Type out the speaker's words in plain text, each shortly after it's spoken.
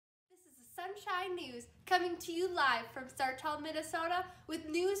Sunshine News, coming to you live from Sartell, Minnesota, with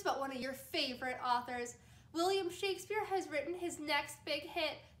news about one of your favorite authors. William Shakespeare has written his next big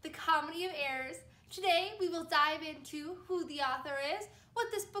hit, The Comedy of Errors. Today, we will dive into who the author is, what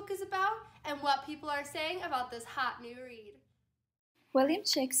this book is about, and what people are saying about this hot new read. William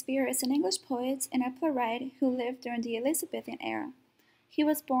Shakespeare is an English poet and a playwright who lived during the Elizabethan era. He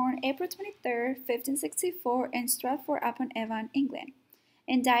was born April 23, 1564 in Stratford-upon-Avon, England,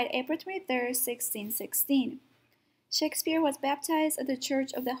 and died April 23, 1616. Shakespeare was baptized at the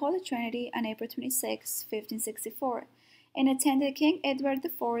Church of the Holy Trinity on April 26, 1564, and attended King Edward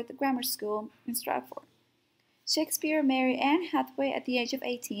IV Grammar School in Stratford. Shakespeare married Anne Hathaway at the age of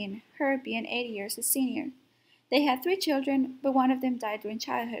 18, her being 8 years his senior. They had 3 children, but one of them died during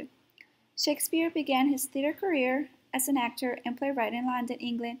childhood. Shakespeare began his theatre career as an actor and playwright in London,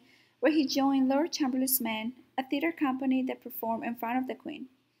 England, where he joined Lord Chamberlain's Men, a theatre company that performed in front of the Queen.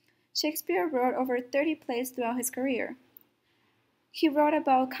 Shakespeare wrote over 30 plays throughout his career. He wrote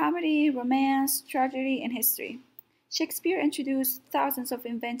about comedy, romance, tragedy, and history. Shakespeare introduced thousands of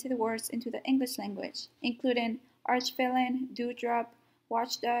invented words into the English language, including arch-villain, dewdrop,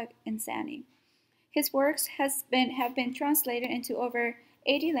 watchdog, and zany. His works have been translated into over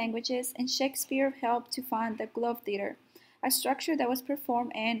 80 languages, and Shakespeare helped to found the Globe Theatre, a structure that was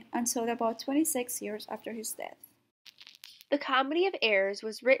performed in until about 26 years after his death. The Comedy of Errors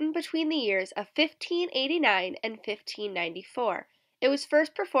was written between the years of 1589 and 1594. It was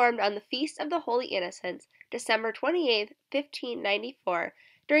first performed on the Feast of the Holy Innocents, December 28, 1594,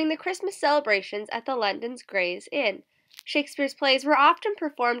 during the Christmas celebrations at the London's Gray's Inn. Shakespeare's plays were often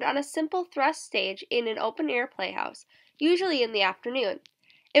performed on a simple thrust stage in an open-air playhouse, usually in the afternoon.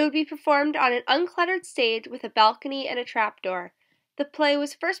 It would be performed on an uncluttered stage with a balcony and a trapdoor. The play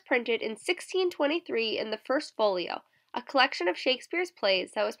was first printed in 1623 in the First Folio, a collection of Shakespeare's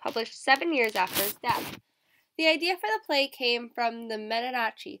plays that was published 7 years after his death. The idea for the play came from the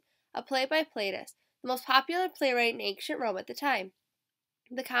Menaci, a play by Plautus, the most popular playwright in ancient Rome at the time.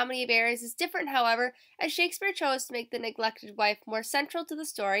 The Comedy of Errors is different, however, as Shakespeare chose to make the neglected wife more central to the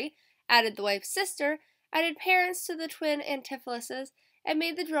story, added the wife's sister, added parents to the twin Antipholuses, and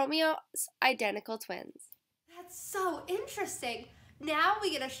made the Dromios identical twins. That's so interesting. Now we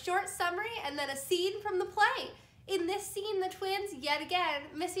get a short summary and then a scene from the play. In this scene, the twins, yet again,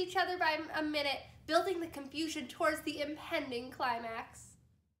 miss each other by a minute, building the confusion towards the impending climax.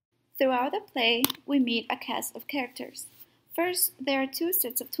 Throughout the play, we meet a cast of characters. First, there are 2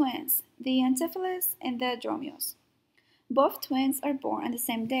 sets of twins, the Antipholus and the Dromios. Both twins are born on the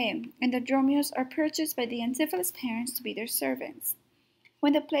same day, and the Dromios are purchased by the Antipholus parents to be their servants.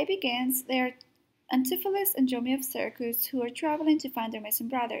 When the play begins, there are Antipholus and Dromio of Syracuse who are traveling to find their missing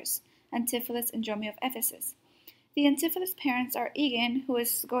brothers, Antipholus and Dromio of Ephesus. The Antipholus parents are Egan, who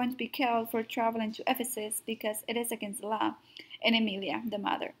is going to be killed for traveling to Ephesus because it is against the law, and Emilia, the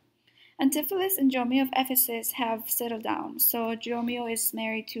mother. Antipholus and Dromio of Ephesus have settled down, so Dromio is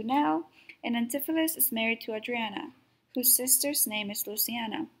married to Nell, and Antipholus is married to Adriana, whose sister's name is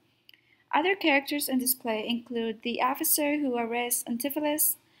Luciana. Other characters in this play include the officer who arrests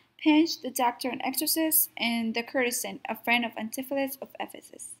Antipholus, Pinch, the doctor and exorcist, and the courtesan, a friend of Antipholus of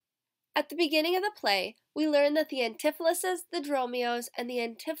Ephesus. At the beginning of the play, we learn that the Antipholuses, the Dromios, and the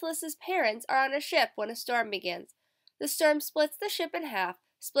Antipholus' parents are on a ship when a storm begins. The storm splits the ship in half,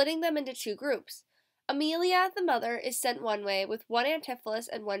 splitting them into 2 groups. Emilia, the mother, is sent one way with one Antipholus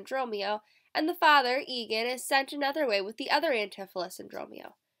and one Dromio, and the father, Egan, is sent another way with the other Antipholus and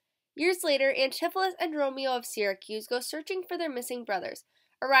Dromio. Years later, Antipholus and Dromio of Syracuse go searching for their missing brothers,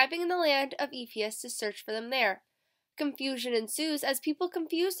 arriving in the land of Ephesus to search for them there. Confusion ensues as people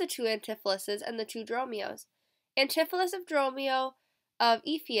confuse the 2 Antipholuses and the 2 Dromios. Antipholus of Dromio of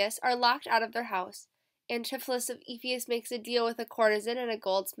Ephesus are locked out of their house. Antipholus of Ephesus makes a deal with a courtesan and a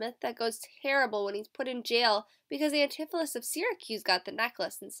goldsmith that goes terrible when he's put in jail because Antipholus of Syracuse got the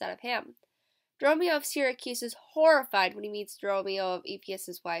necklace instead of him. Dromio of Syracuse is horrified when he meets Dromio of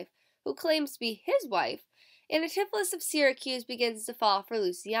Ephesus' wife, who claims to be his wife, and Antipholus of Syracuse begins to fall for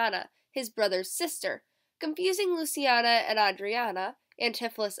Luciana, his brother's sister, confusing Luciana and Adriana,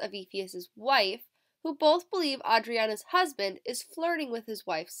 Antipholus of Ephesus' wife, who both believe Adriana's husband is flirting with his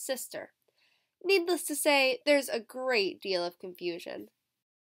wife's sister. Needless to say, there's a great deal of confusion.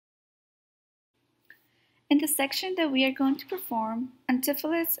 In the section that we are going to perform,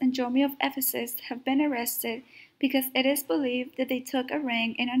 Antipholus and Dromio of Ephesus have been arrested because it is believed that they took a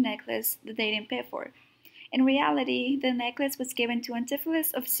ring and a necklace that they didn't pay for. In reality, the necklace was given to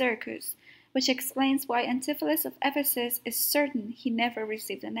Antipholus of Syracuse, which explains why Antipholus of Ephesus is certain he never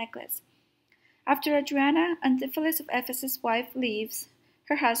received the necklace. After Adriana, Antipholus of Ephesus' wife, leaves,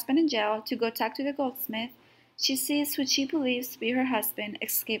 her husband in jail, to go talk to the goldsmith. She sees who she believes to be her husband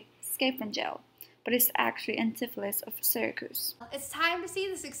escape from jail, but it's actually Antipholus of Syracuse. It's time to see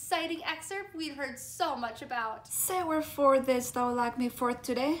this exciting excerpt we've heard so much about. Say wherefore didst thou lack me forth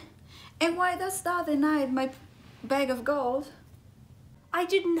today? And why dost thou deny my bag of gold? I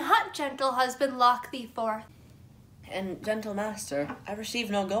did not, gentle husband, lock thee forth. And, gentle master, I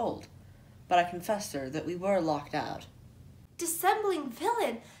received no gold, but I confess, sir, that we were locked out. Dissembling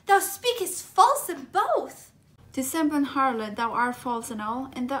villain, thou speakest false in both. Dissembling harlot, thou art false in all,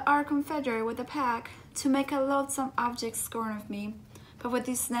 and thou art confederate with the pack, to make a loathsome object scorn of me. But with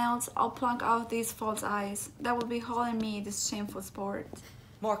these nails I'll plunk out these false eyes, that will behold in me this shameful sport.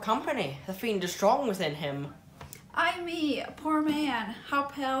 More company, the fiend is strong within him. Ay me, a poor man, how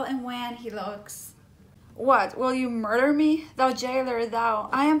pale and wan he looks. What, will you murder me, thou jailer, thou?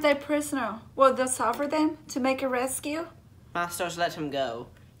 I am thy prisoner. Wilt thou suffer them to make a rescue? Masters, let him go.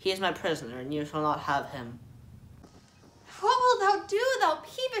 He is my prisoner, and you shall not have him. What wilt thou do, thou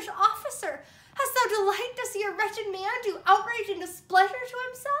peevish officer? Hast thou delight to see a wretched man do outrage and displeasure to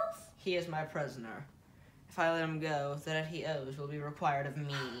himself? He is my prisoner. If I let him go, the debt he owes will be required of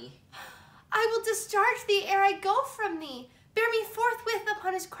me. I will discharge thee ere I go from thee. Bear me forthwith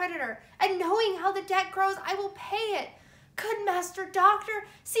upon his creditor, and knowing how the debt grows, I will pay it. Good master doctor,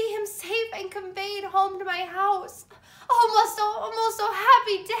 see him safe and conveyed home to my house. Almost so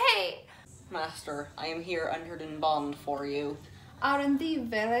happy day. Master, I am here entered in bond for you. Out in thee,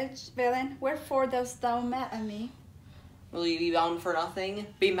 villain, wherefore dost thou met at me? Will you be bound for nothing?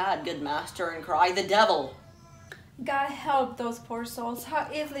 Be mad, good master, and cry, the devil! God help those poor souls, how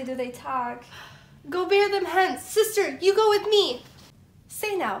easily do they talk. Go bear them hence. Sister, you go with me.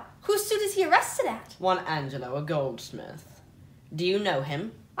 Say now, whose suit is he arrested at? One Angelo, a goldsmith. Do you know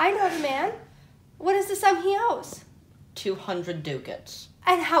him? I know the man. What is the sum he owes? 200 ducats.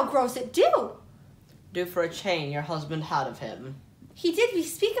 And how grows it due? Due for a chain your husband had of him. He did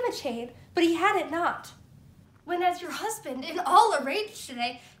bespeak of a chain, but he had it not. When as your husband, in all a rage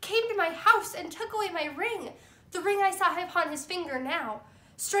today, came to my house and took away my ring, the ring I saw upon his finger now,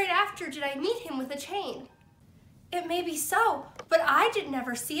 straight after did I meet him with a chain. It may be so, but I did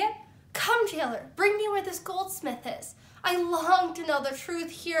never see it. Come, jailer, bring me where this goldsmith is. I long to know the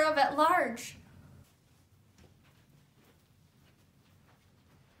truth hereof at large.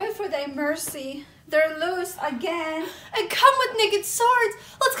 Pray for thy mercy, they're loose again. And come with naked swords.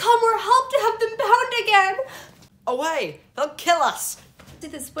 Let's call more help to have them bound again. Away! They'll kill us! See,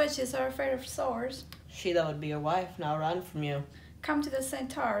 these witches are afraid of swords. She that would be your wife now ran from you. Come to the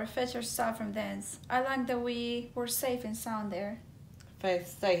centaur, fetch your stuff from thence. I like that we were safe and sound there. Faith,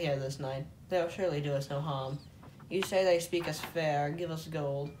 stay here this night. They'll surely do us no harm. You say they speak us fair, give us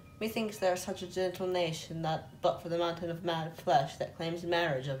gold. Methinks they are such a gentle nation that, but for the mountain of mad flesh that claims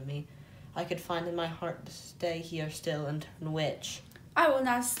marriage of me, I could find in my heart to stay here still and turn witch. I will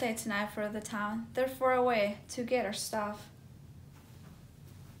not stay tonight for the town. They're far away to get our stuff.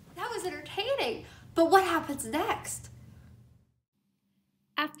 That was entertaining, but what happens next?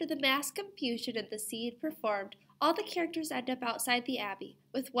 After the mass confusion and the scene performed, all the characters end up outside the abbey,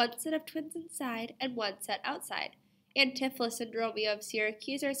 with one set of twins inside and one set outside. Antipholus and Romeo of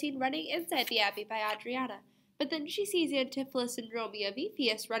Syracuse are seen running inside the abbey by Adriana, but then she sees Antipholus and Romeo of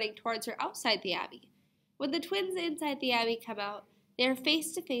Ephesus running towards her outside the abbey. When the twins inside the abbey come out, they are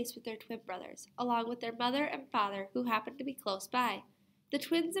face to face with their twin brothers, along with their mother and father who happen to be close by. The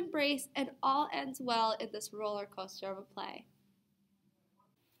twins embrace, and all ends well in this roller coaster of a play.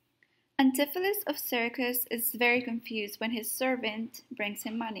 Antipholus of Syracuse is very confused when his servant brings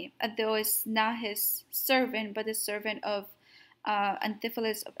him money, although it's not his servant, but the servant of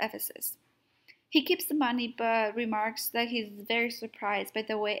Antipholus of Ephesus. He keeps the money, but remarks that he's very surprised by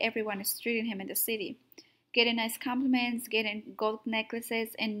the way everyone is treating him in the city, getting nice compliments, getting gold necklaces,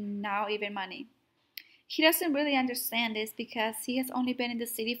 and now even money. He doesn't really understand this because he has only been in the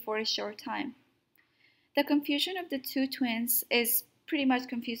city for a short time. The confusion of the two twins is pretty much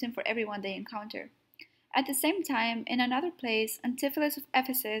confusing for everyone they encounter. At the same time, in another place, Antipholus of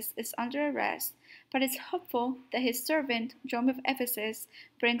Ephesus is under arrest, but it's hopeful that his servant, Dromio of Ephesus,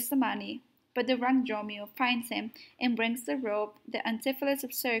 brings the money, but the wrong Dromio finds him and brings the robe that Antipholus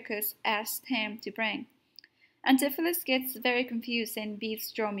of Syracuse asked him to bring. Antipholus gets very confused and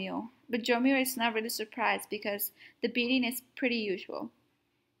beats Dromio, but Dromio is not really surprised because the beating is pretty usual.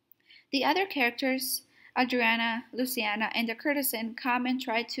 The other characters, Adriana, Luciana, and the courtesan, come and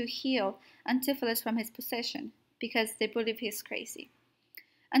try to heal Antipholus from his possession because they believe he's crazy.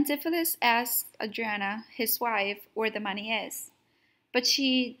 Antipholus asks Adriana, his wife, where the money is, but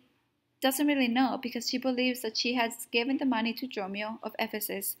she doesn't really know because she believes that she has given the money to Dromio of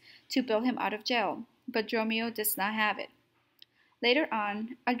Ephesus to bail him out of jail, but Dromio does not have it. Later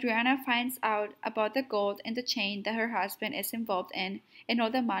on, Adriana finds out about the gold and the chain that her husband is involved in and all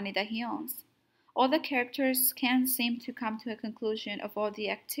the money that he owns. All the characters can't seem to come to a conclusion of all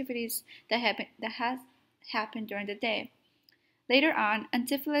the activities that has happened during the day. Later on,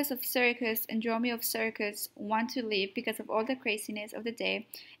 Antipholus of Syracuse and Dromio of Syracuse want to leave because of all the craziness of the day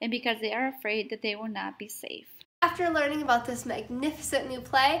and because they are afraid that they will not be safe. After learning about this magnificent new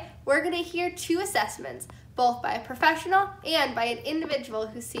play, we're going to hear 2 assessments, both by a professional and by an individual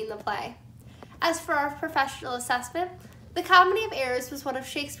who's seen the play. As for our professional assessment, The Comedy of Errors was one of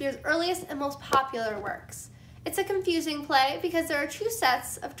Shakespeare's earliest and most popular works. It's a confusing play because there are 2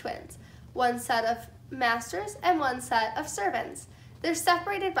 sets of twins, one set of masters and one set of servants. They're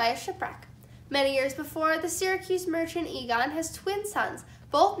separated by a shipwreck. Many years before, the Syracuse merchant Egon has twin sons,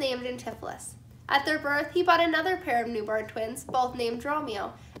 both named Antipholus. At their birth, he bought another pair of newborn twins, both named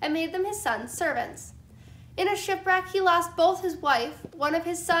Dromio, and made them his sons' servants. In a shipwreck, he lost both his wife, one of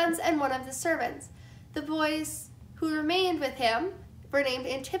his sons, and one of the servants. The boys who remained with him were named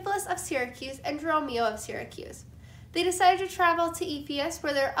Antipholus of Syracuse and Dromio of Syracuse. They decided to travel to Ephesus,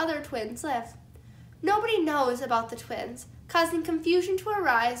 where their other twins live. Nobody knows about the twins, causing confusion to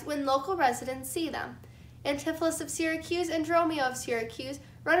arise when local residents see them. Antipholus of Syracuse and Dromio of Syracuse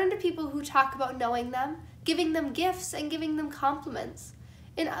run into people who talk about knowing them, giving them gifts, and giving them compliments.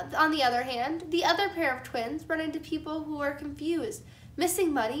 On the other hand, the other pair of twins run into people who are confused,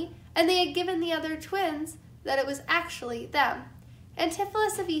 missing money, and they had given the other twins that it was actually them.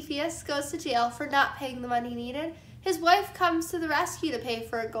 Antipholus of Ephesus goes to jail for not paying the money needed. His wife comes to the rescue to pay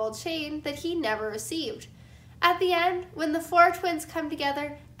for a gold chain that he never received. At the end, when the 4 twins come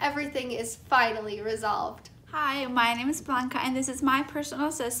together, everything is finally resolved. Hi, my name is Blanca, and this is my personal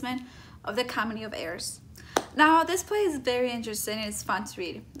assessment of The Comedy of Errors. Now, this play is very interesting and it's fun to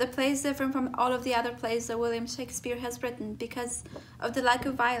read. The play is different from all of the other plays that William Shakespeare has written because of the lack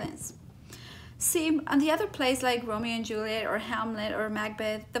of violence. See, on the other plays like Romeo and Juliet or Hamlet or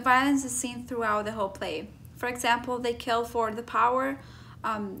Macbeth, the violence is seen throughout the whole play. For example, they kill for the power,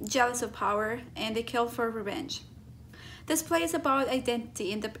 jealous of power, and they kill for revenge. This play is about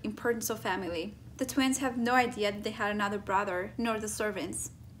identity and the importance of family. The twins have no idea that they had another brother, nor the servants.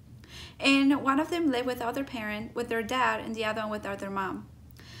 And one of them lived without their parent, with their dad, and the other one without their mom.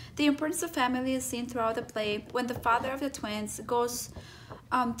 The importance of family is seen throughout the play when the father of the twins goes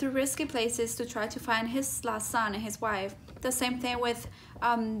through risky places to try to find his lost son and his wife. The same thing with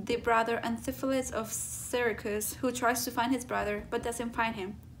the brother Antipholus of Syracuse, who tries to find his brother but doesn't find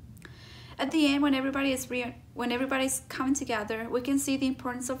him. At the end, when everybody's coming together, we can see the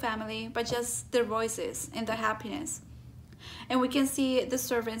importance of family by just their voices and their happiness. And we can see the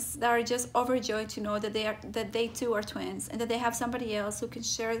servants that are just overjoyed to know that they too are twins and that they have somebody else who can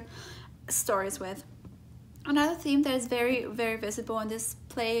share stories with. Another theme that is very, very visible in this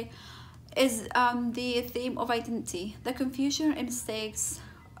play is the theme of identity. The confusion and mistakes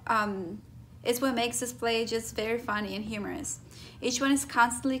is what makes this play just very funny and humorous. Each one is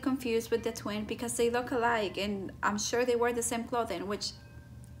constantly confused with the twin because they look alike, and I'm sure they wear the same clothing, which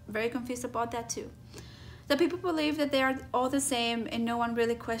I'm very confused about that too. The people believe that they are all the same and no one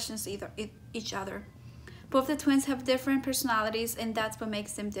really questions each other. Both the twins have different personalities, and that's what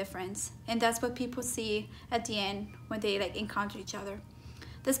makes them different. And that's what people see at the end when they encounter each other.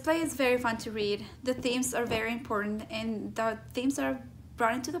 This play is very fun to read. The themes are very important, and the themes that are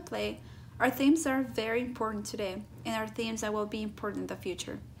brought into the play are themes that are very important today and are themes that will be important in the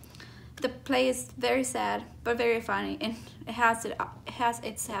future. The play is very sad but very funny, and it has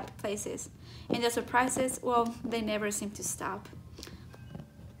its happy places. And the surprises, well, they never seem to stop.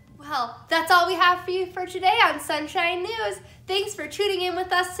 Well, that's all we have for you for today on Sunshine News. Thanks for tuning in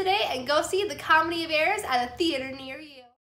with us today, and go see The Comedy of Errors at a theater near you.